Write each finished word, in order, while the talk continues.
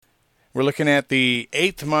We're looking at the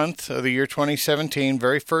 8th month of the year 2017,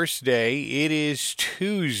 very first day. It is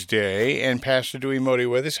Tuesday, and Pastor Dewey Modi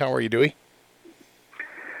with us. How are you, Dewey?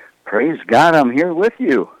 Praise God, I'm here with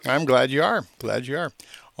you. I'm glad you are. Glad you are.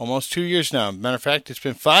 Almost 2 years now. Matter of fact, it's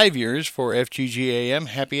been 5 years for FGGAM.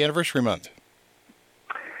 Happy anniversary month.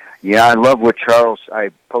 Yeah, I love what I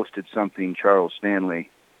posted something, Charles Stanley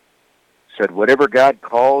said, whatever God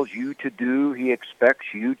calls you to do, he expects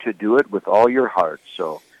you to do it with all your heart.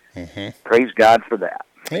 So praise God for that.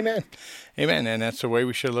 Amen. Amen. And that's the way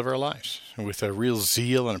we should live our lives, with a real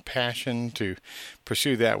zeal and a passion to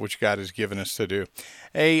pursue that which God has given us to do.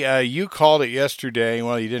 Hey, you called it yesterday.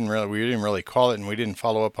 Well, we didn't really call it, and we didn't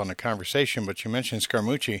follow up on the conversation, but you mentioned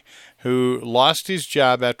Scaramucci, who lost his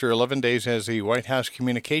job after 11 days as the White House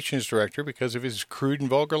communications director because of his crude and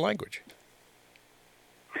vulgar language.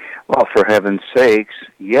 Well, for heaven's sakes,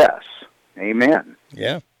 yes. Amen.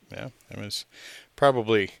 Yeah. It was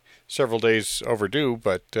probably several days overdue,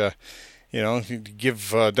 but,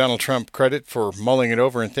 give Donald Trump credit for mulling it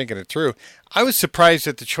over and thinking it through. I was surprised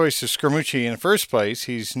at the choice of Scaramucci in the first place.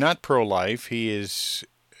 He's not pro-life. He is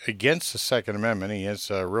against the Second Amendment. He has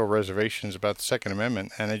real reservations about the Second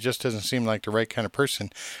Amendment, and it just doesn't seem like the right kind of person,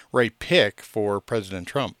 right pick for President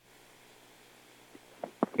Trump.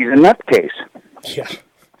 He's a nutcase.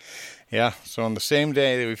 Yeah, so on the same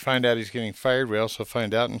day that we find out he's getting fired, we also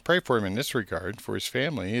find out and pray for him in this regard, for his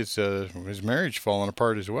family, his marriage falling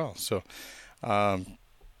apart as well. So,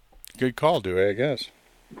 good call, Dewey, I guess.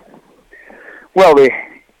 Well, we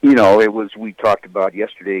talked about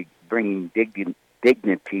yesterday bringing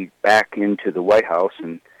dignity back into the White House,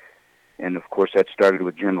 and of course that started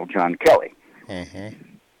with General John Kelly. Oh,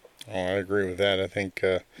 I agree with that. I think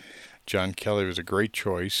John Kelly was a great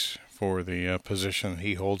choice for the position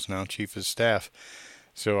he holds now, Chief of Staff.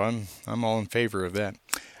 So I'm all in favor of that.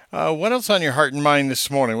 What else on your heart and mind this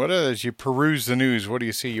morning? As you peruse the news, what do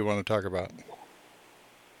you see you want to talk about?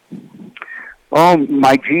 Oh,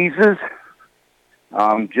 my Jesus.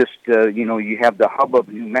 You have the hub of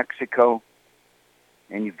New Mexico,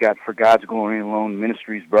 and you've got For God's Glory Alone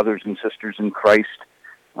Ministries, Brothers and Sisters in Christ,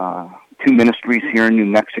 2 ministries here in New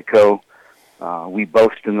Mexico. We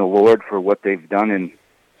boast in the Lord for what they've done in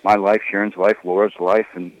my life, Sharon's life, Laura's life,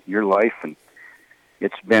 and your life, and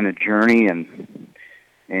it's been a journey.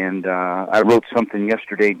 And I wrote something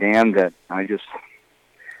yesterday, Dan, that I just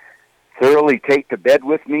thoroughly take to bed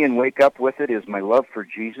with me and wake up with it. Is my love for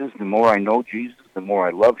Jesus. The more I know Jesus, the more I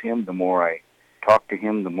love him. The more I talk to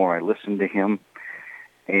him, the more I listen to him.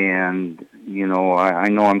 And I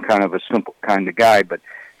know I'm kind of a simple kind of guy, but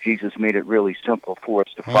Jesus made it really simple for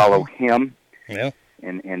us to follow him,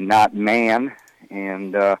 and not man.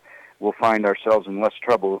 And we'll find ourselves in less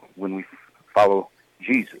trouble when we follow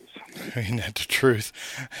Jesus. Ain't that the truth?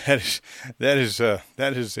 That is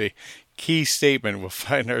a key statement. We'll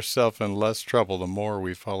find ourselves in less trouble the more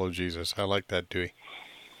we follow Jesus. I like that, Dewey.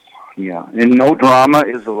 Yeah, and no drama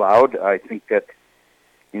is allowed. I think that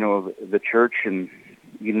the church, and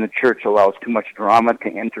even the church, allows too much drama to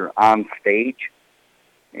enter on stage,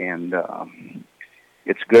 and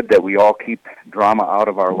it's good that we all keep drama out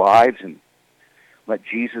of our lives and let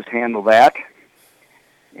Jesus handle that.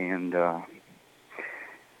 And,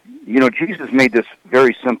 Jesus made this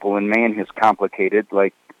very simple, and man has complicated,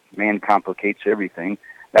 like man complicates everything.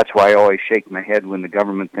 That's why I always shake my head when the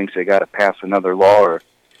government thinks they got to pass another law or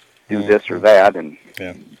do this or that, and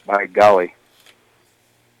by golly.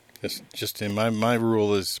 Just in my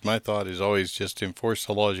thought is always just enforce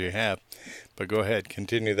the laws you have. But go ahead,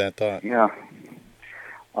 continue that thought. Yeah.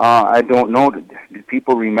 I don't know. Do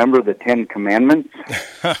people remember the 10 Commandments?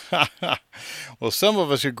 Well, some of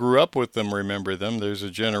us who grew up with them remember them. There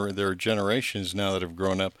are generations now that have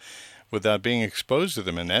grown up without being exposed to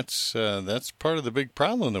them, and that's part of the big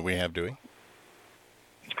problem that we have, Dewey.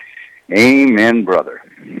 Amen, brother.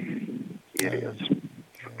 It is.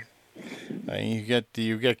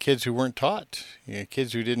 You got kids who weren't taught. You got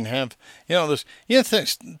kids who didn't have those.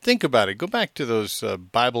 Think about it. Go back to those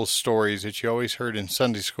Bible stories that you always heard in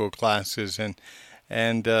Sunday school classes, and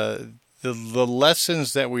the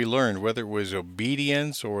lessons that we learned, whether it was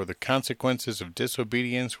obedience or the consequences of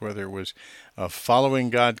disobedience, whether it was following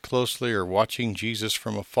God closely or watching Jesus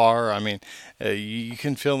from afar. I mean, you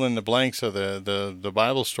can fill in the blanks of the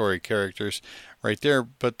Bible story characters right there.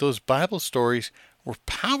 But those Bible stories were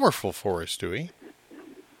powerful for us, Dewey.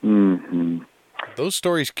 Mm-hmm. Those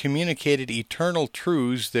stories communicated eternal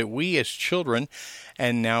truths that we as children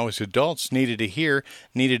and now as adults needed to hear,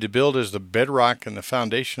 needed to build as the bedrock and the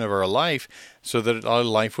foundation of our life so that our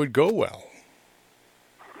life would go well.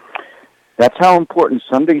 That's how important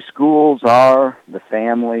Sunday schools are, the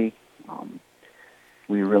family.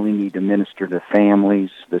 We really need to minister to families.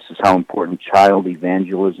 This is how important child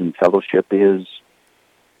evangelism fellowship is.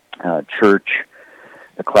 Church,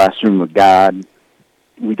 the classroom of God.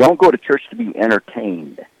 We don't go to church to be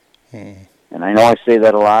entertained. And I know I say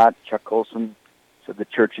that a lot. Chuck Colson said the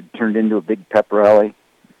church had turned into a big pep rally.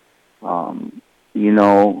 The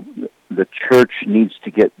church needs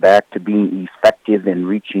to get back to being effective in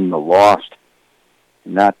reaching the lost.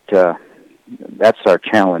 Not that's our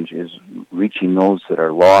challenge, is reaching those that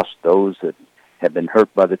are lost, those that have been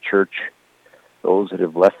hurt by the church, those that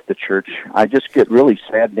have left the church. I just get really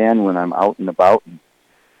sad, Dan, when I'm out and about and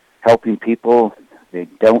helping people. They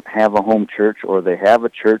don't have a home church, or they have a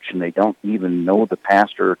church and they don't even know the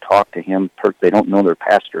pastor or talk to him. They don't know their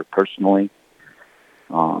pastor personally.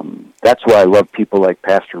 That's why I love people like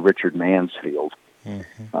Pastor Richard Mansfield.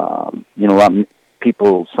 Some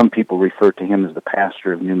people refer to him as the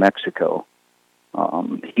pastor of New Mexico.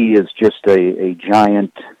 He is just a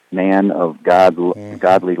giant man of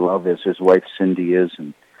godly love, as his wife Cindy is,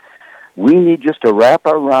 and we need just to wrap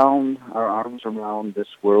our arms around this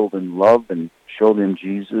world and love and show them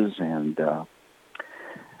Jesus. And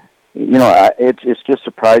it's just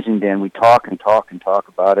surprising, Dan. We talk and talk and talk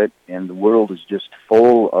about it, and the world is just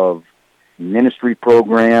full of ministry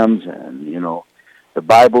programs, and the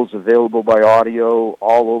Bible's available by audio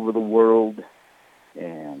all over the world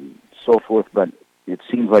and so forth. But it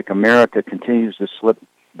seems like America continues to slip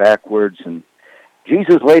backwards, and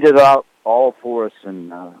Jesus laid it out all for us.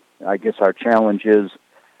 And I guess the challenge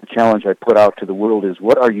I put out to the world is,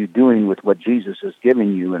 what are you doing with what Jesus has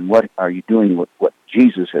given you, and what are you doing with what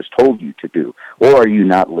Jesus has told you to do, or are you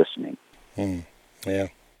not listening? Yeah.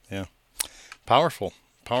 Powerful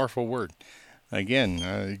word. Again,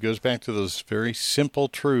 it goes back to those very simple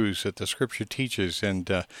truths that the Scripture teaches, and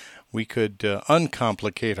we could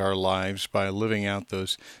uncomplicate our lives by living out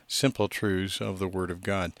those simple truths of the Word of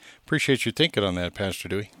God. Appreciate your thinking on that, Pastor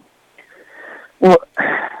Dewey. Well,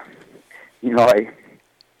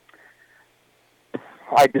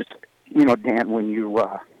 I just, Dan, when you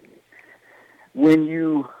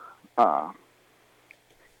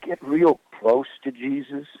get real close to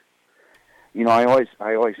Jesus, I always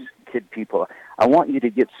kid people. I want you to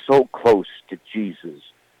get so close to Jesus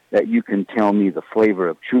that you can tell me the flavor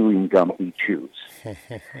of chewing gum he chews.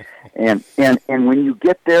 and when you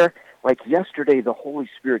get there, like yesterday, the Holy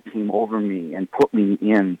Spirit came over me and put me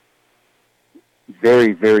in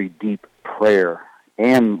very, very deep prayer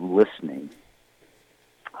and listening.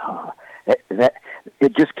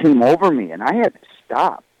 It just came over me, and I had to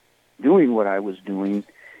stop doing what I was doing,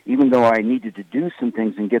 even though I needed to do some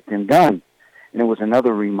things and get them done. And it was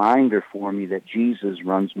another reminder for me that Jesus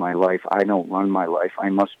runs my life. I don't run my life. I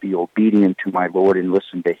must be obedient to my Lord and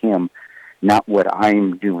listen to Him, not what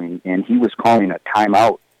I'm doing. And He was calling a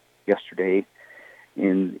timeout yesterday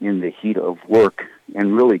in the heat of work,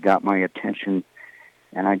 and really got my attention.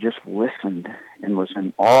 And I just listened and was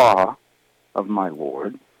in awe of my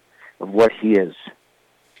Lord, of what He has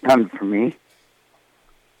done for me.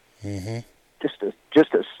 Just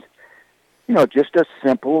a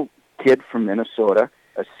simple kid from Minnesota,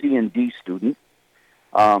 a C&D student,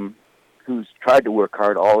 who's tried to work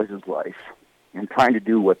hard all his life and trying to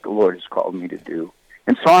do what the Lord has called me to do.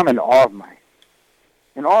 And so I'm in awe of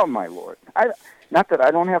my Lord. Not that I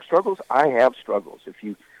don't have struggles. I have struggles. If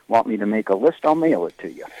you want me to make a list, I'll mail it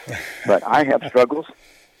to you. But I have struggles,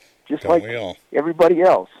 just like everybody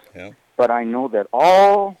else. Yeah. But I know that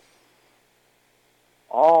all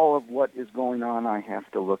of what is going on, I have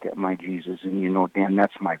to look at my Jesus. And, Dan,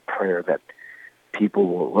 that's my prayer, that people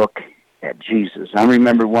will look at Jesus. I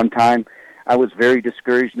remember one time I was very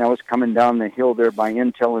discouraged, and I was coming down the hill there by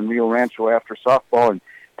Intel in Rio Rancho after softball, and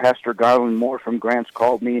Pastor Garland Moore from Grants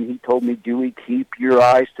called me, and he told me, Dewey, keep your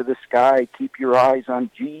eyes to the sky. Keep your eyes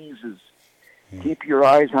on Jesus. Keep your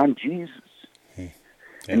eyes on Jesus.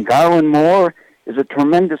 And Garland Moore is a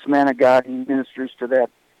tremendous man of God. He ministers to that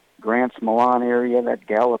Grants Milan area, that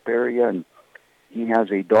Gallup area, and he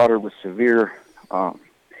has a daughter with severe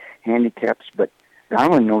handicaps, but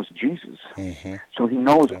Garland knows Jesus. So he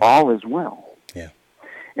knows all is well. Yeah.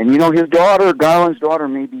 And his daughter, Garland's daughter,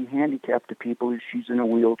 may be handicapped to people. She's in a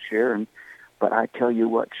wheelchair, but I tell you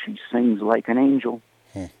what, she sings like an angel.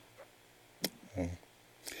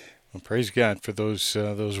 Well, praise God for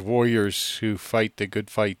those warriors who fight the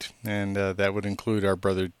good fight, and that would include our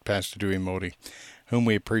brother Pastor Dewey Modi, whom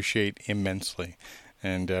we appreciate immensely.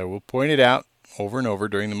 And we'll point it out over and over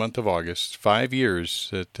during the month of August, 5 years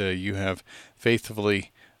that you have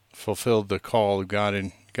faithfully fulfilled the call of God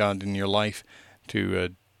in your life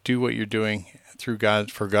to do what you're doing through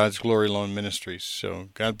God, for God's Glory Alone Ministries. So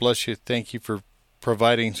God bless you. Thank you for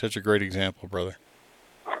providing such a great example, brother.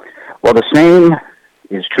 Well, the same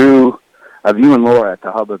is true of you and Laura at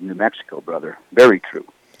the Hub of New Mexico, brother. Very true.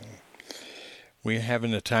 We're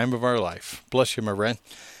having the time of our life. Bless you, my friend.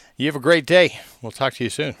 You have a great day. We'll talk to you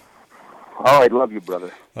soon. All right, love you,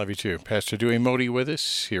 brother. Love you too. Pastor Dewey Modi with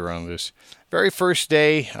us here on this very first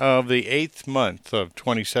day of the 8th month of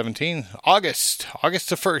 2017, August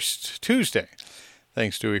the 1st, Tuesday.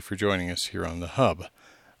 Thanks, Dewey, for joining us here on the Hub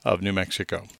of New Mexico.